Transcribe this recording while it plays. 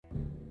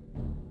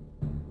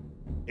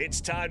It's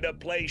time to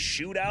play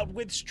Shootout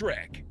with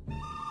Strick.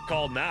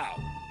 Call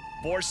now,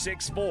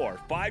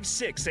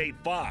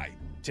 464-5685,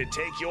 to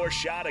take your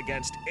shot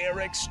against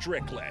Eric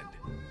Strickland.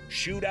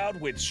 Shootout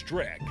with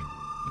Strick.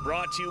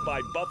 Brought to you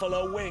by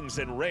Buffalo Wings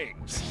and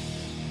Rings.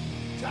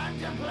 Time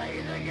to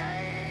play the game!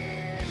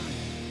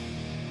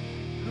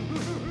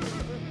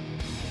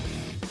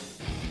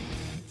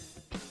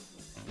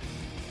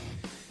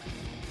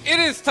 It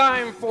is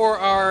time for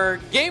our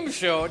game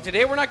show.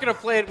 Today we're not going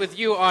to play it with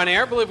you on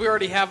air. I believe we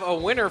already have a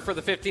winner for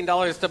the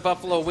 $15 to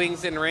Buffalo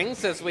Wings and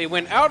Rings as we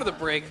went out of the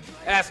break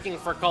asking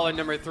for caller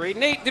number 3.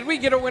 Nate, did we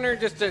get a winner?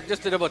 Just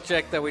to double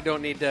check that we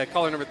don't need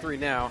caller number 3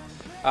 now.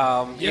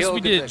 Yes, we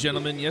did,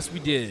 gentlemen. Yes, we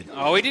did.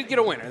 Oh, we did get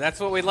a winner. That's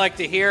what we'd like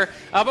to hear.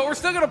 But we're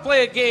still going to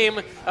play a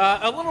game,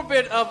 a little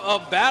bit of a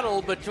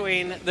battle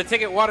between the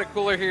Ticket Water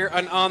Cooler here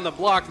and On the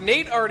Block.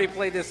 Nate already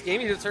played this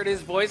game. You just heard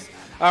his voice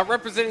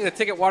representing the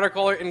Ticket Water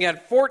Cooler, and he had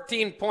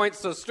 14 points.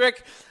 So,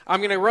 Strick,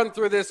 I'm going to run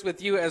through this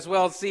with you as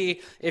well,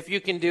 see if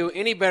you can do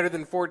any better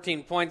than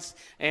 14 points.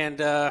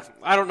 And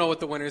I don't know what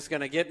the winner's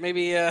going to get.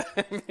 Maybe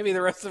maybe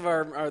the rest of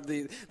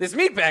this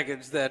meat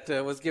package that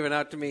was given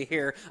out to me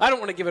here. I don't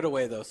want to give it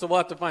away, though, so we'll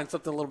have to find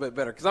something a little bit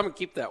better because I'm going to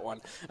keep that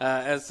one.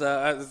 As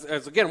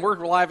again,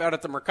 we're live out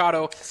at the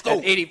Mercado at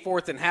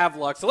 84th and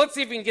Havelock. So let's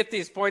see if we can get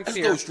these points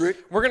here. Let's go,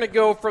 Strick. We're going to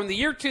go from the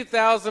year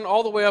 2000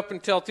 all the way up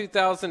until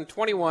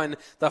 2021,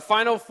 the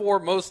Final Four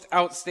most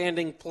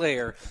outstanding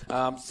player.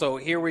 So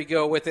here we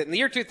go with it. In the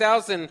year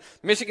 2000,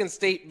 Michigan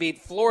State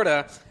beat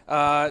Florida.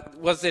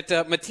 Was it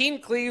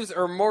Mateen Cleaves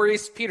or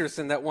Maurice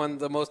Peterson that won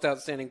the most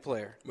outstanding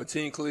player?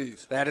 Mateen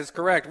Cleaves. That is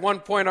correct.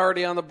 1 point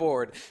already on the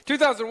board.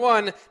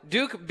 2001,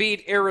 Duke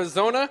beat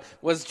Arizona.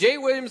 Was Jay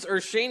Williams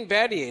or Shane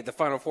Battier the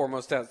Final Four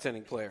most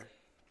outstanding player?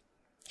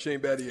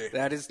 Shane Battier.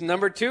 That is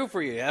number 2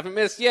 for you. You haven't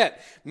missed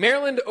yet.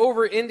 Maryland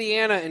over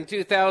Indiana in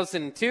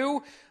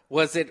 2002.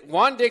 Was it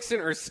Juan Dixon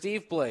or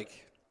Steve Blake?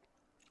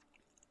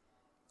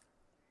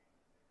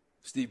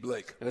 Steve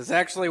Blake. It was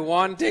actually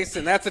Juan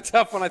Dixon. That's a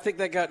tough one. I think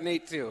that got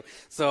Nate, too.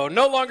 So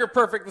no longer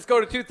perfect. Let's go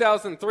to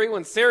 2003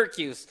 when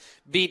Syracuse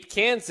beat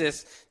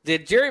Kansas.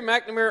 Did Jerry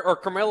McNamara or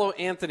Carmelo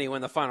Anthony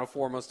win the Final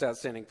Four most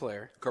outstanding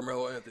player?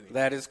 Carmelo Anthony.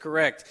 That is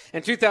correct.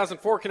 In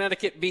 2004,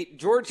 Connecticut beat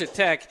Georgia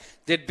Tech.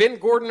 Did Ben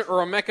Gordon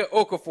or Emeka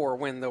Okafor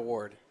win the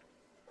award?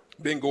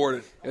 Ben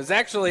Gordon. It was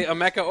actually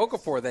Emeka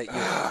Okafor that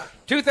year.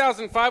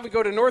 2005, we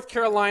go to North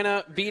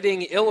Carolina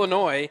beating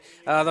Illinois.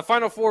 The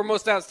Final Four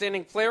most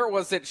outstanding player,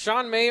 was it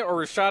Sean May or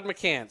Rashad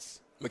McCants?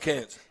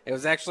 McCants. It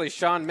was actually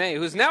Sean May,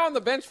 who's now on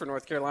the bench for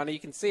North Carolina. You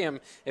can see him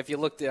if you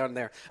look down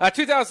there.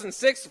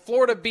 2006,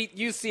 Florida beat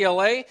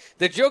UCLA.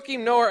 Did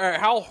Joakim Noah or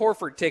Hal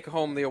Horford take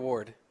home the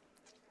award?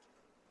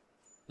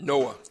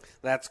 Noah.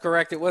 That's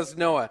correct. It was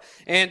Noah.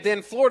 And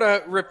then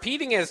Florida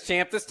repeating as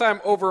champ, this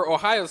time over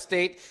Ohio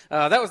State.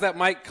 That was that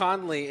Mike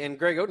Conley and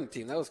Greg Oden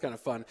team. That was kind of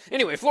fun.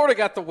 Anyway, Florida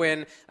got the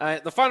win.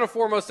 The Final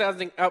Four most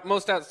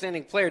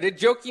outstanding player. Did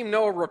Joakim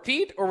Noah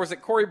repeat, or was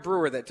it Corey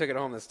Brewer that took it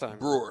home this time?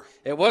 Brewer.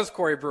 It was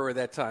Corey Brewer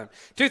that time.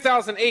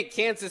 2008,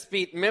 Kansas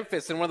beat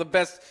Memphis in one of the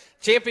best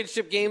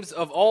championship games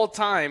of all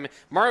time.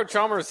 Mario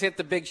Chalmers hit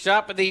the big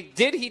shot, but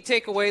did he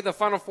take away the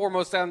Final Four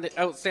most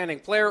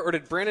outstanding player, or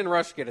did Brandon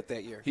Rush get it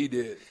that year? He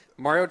did.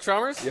 Mario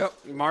Chalmers? Yep.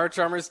 Mario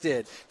Chalmers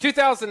did.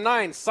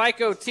 2009,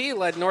 Psycho T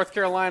led North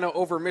Carolina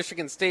over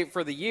Michigan State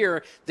for the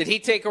year. Did he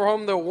take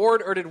home the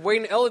award, or did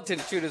Wayne Ellington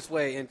shoot his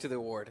way into the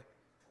award?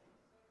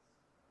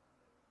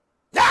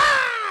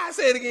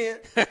 Say it again.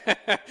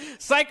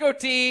 Psycho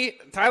T,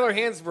 Tyler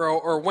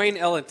Hansbrough, or Wayne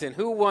Ellington?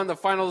 Who won the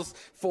Finals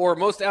for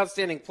most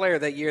outstanding player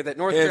that year that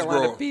North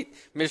Carolina beat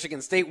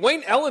Michigan State?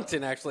 Wayne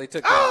Ellington actually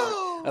took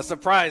a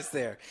surprise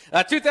there.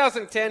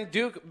 2010,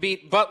 Duke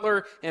beat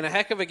Butler in a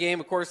heck of a game.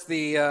 Of course,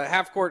 the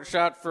half-court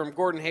shot from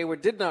Gordon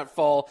Hayward did not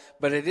fall,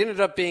 but it ended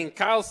up being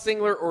Kyle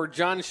Singler or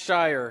John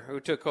Shire who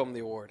took home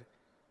the award.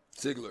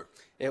 Singler.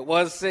 It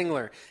was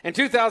Singler. In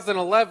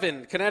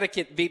 2011,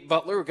 Connecticut beat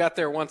Butler, who got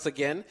there once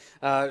again.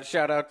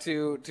 Shout out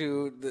to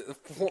the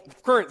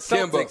current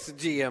Celtics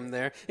Kimba. GM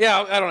there.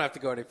 Yeah, I don't have to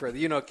go any further.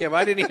 You know, Kim,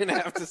 I didn't even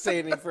have to say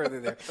any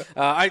further there.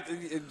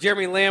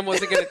 Jeremy Lamb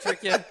wasn't going to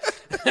trick you.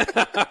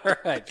 All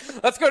right.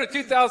 Let's go to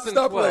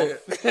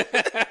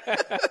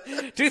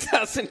 2012.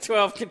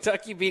 2012,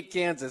 Kentucky beat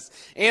Kansas.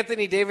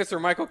 Anthony Davis or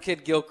Michael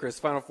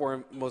Kidd-Gilchrist, Final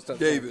Four most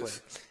outstanding player.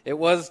 It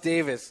was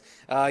Davis.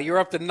 You're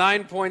up to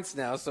 9 points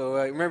now, so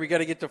remember, you got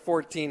to get to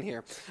 14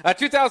 here.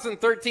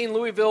 2013,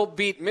 Louisville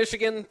beat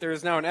Michigan. There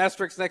is now an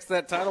asterisk next to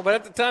that title, but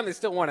at the time, they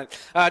still won it.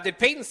 Did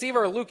Peyton Siva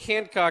or Luke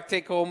Hancock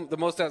take home the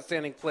most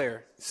outstanding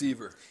player?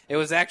 Seaver. It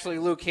was actually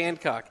Luke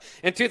Hancock.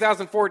 In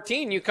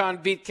 2014,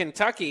 UConn beat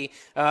Kentucky.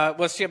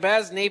 Was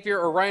Shabazz Napier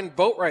or Ryan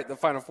Boatwright the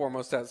Final Four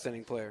most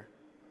outstanding player?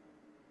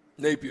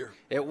 Napier.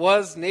 It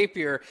was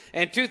Napier.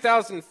 In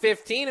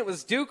 2015, it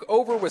was Duke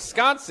over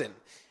Wisconsin.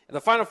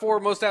 The Final Four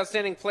most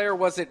outstanding player,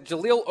 was it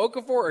Jahlil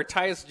Okafor or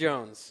Tyus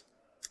Jones?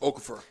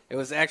 Okafor. It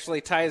was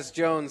actually Tyus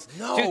Jones.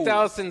 No.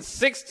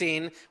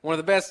 2016, one of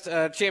the best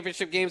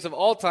championship games of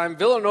all time.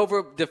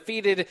 Villanova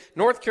defeated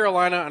North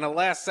Carolina on a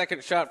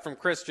last-second shot from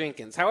Chris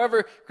Jenkins.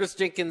 However, Chris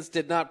Jenkins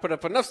did not put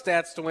up enough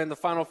stats to win the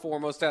Final Four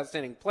Most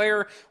Outstanding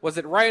Player. Was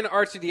it Ryan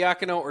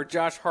Arcidiacono or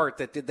Josh Hart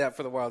that did that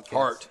for the Wildcats?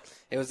 Hart.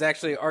 It was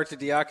actually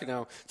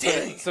Arcidiacono.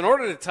 So in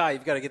order to tie,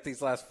 you've got to get these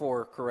last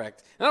 4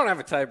 correct. I don't have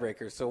a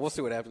tiebreaker, so we'll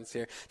see what happens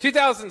here.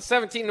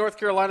 2017, North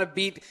Carolina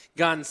beat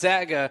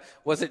Gonzaga.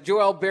 Was it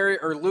Joel Berry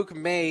or Luke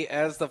May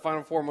as the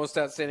Final Four Most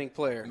Outstanding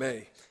Player?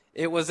 May.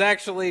 It was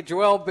actually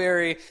Joel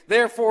Berry.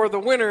 Therefore, the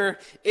winner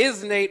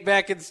is Nate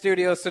back in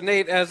studio. So,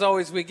 Nate, as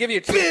always, we give you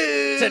a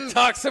chance to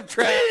talk some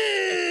trash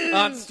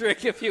on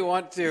Strick if you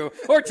want to,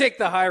 or take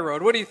the high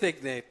road. What do you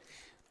think, Nate?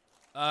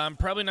 I'm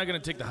probably not going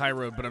to take the high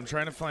road, but I'm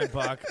trying to find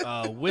Bach.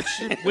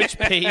 Which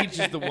page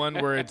is the one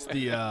where it's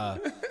the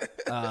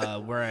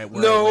where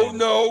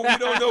No, we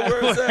don't know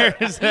where it's at.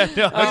 Where is that?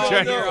 No, I'm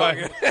trying to find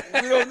it.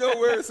 We don't know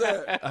where it's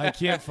at. I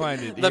can't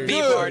find it. The Here's-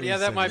 B board, yeah,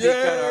 that might be kind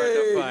of hard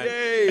to find.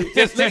 Yay.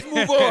 Let's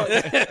move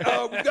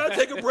on. We got to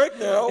take a break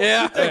now.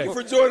 Yeah. Thank you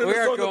for joining We us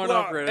are on the going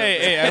block. over it.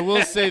 Hey, I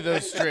will say though,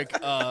 Strick,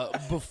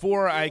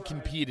 before I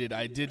competed,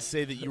 I did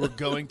say that you were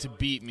going to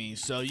beat me,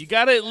 so you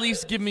got to at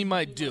least give me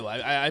my due.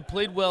 I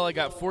played well. I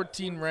got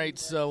 14 right,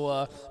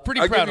 so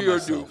pretty I proud give of you your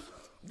myself.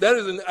 due. That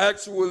is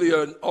actually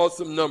an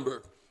awesome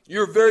number.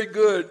 You're very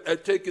good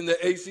at taking the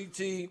ACT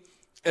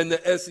and the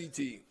SET.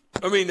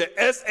 I mean, the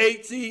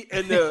SAT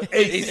and the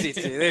ACT.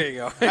 ACT, there you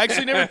go. I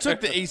actually never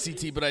took the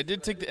ACT, but I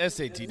did take the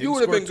SAT. Didn't You would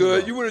have score been too good.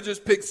 well. You would have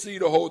just picked C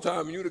the whole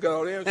time, and you would have got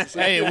all the answers.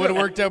 Hey, it would have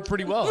worked out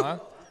pretty well, huh?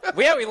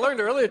 We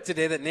learned earlier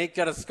today that Nate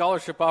got a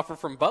scholarship offer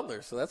from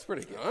Butler, so that's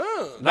pretty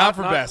good. Not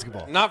for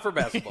basketball. Not for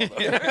basketball,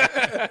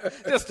 though.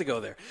 Just to go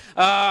there.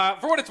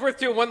 For what it's worth,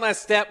 too, one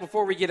last stat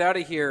before we get out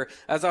of here.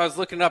 As I was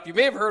looking up, you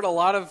may have heard a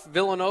lot of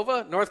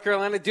Villanova, North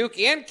Carolina, Duke,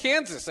 and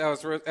Kansas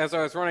as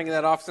I was running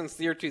that off since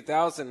the year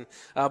 2000.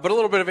 But a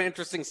little bit of an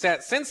interesting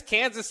stat. Since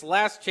Kansas'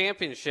 last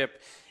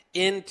championship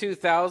in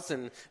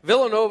 2000,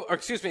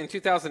 in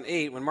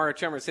 2008, when Mario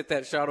Chalmers hit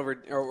that shot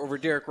over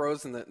Derrick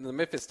Rose and the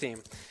Memphis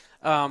team.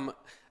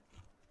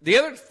 The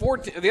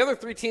other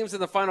 3 teams in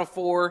the Final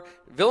Four,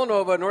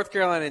 Villanova, North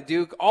Carolina, and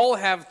Duke, all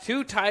have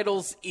 2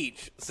 titles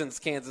each since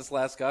Kansas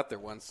last got their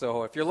one.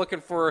 So if you're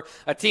looking for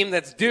a team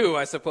that's due,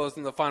 I suppose,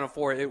 in the Final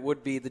Four, it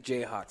would be the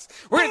Jayhawks.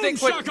 We're going to take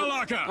quick.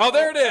 Oh,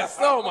 there it is.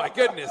 Oh, my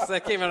goodness.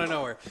 That came out of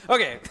nowhere.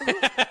 Okay.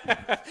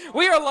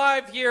 We are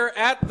live here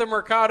at the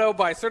Mercado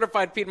by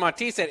Certified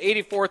Piedmontese at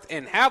 84th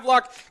and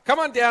Havelock. Come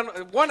on down.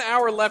 1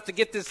 hour left to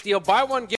get this deal. Buy one, get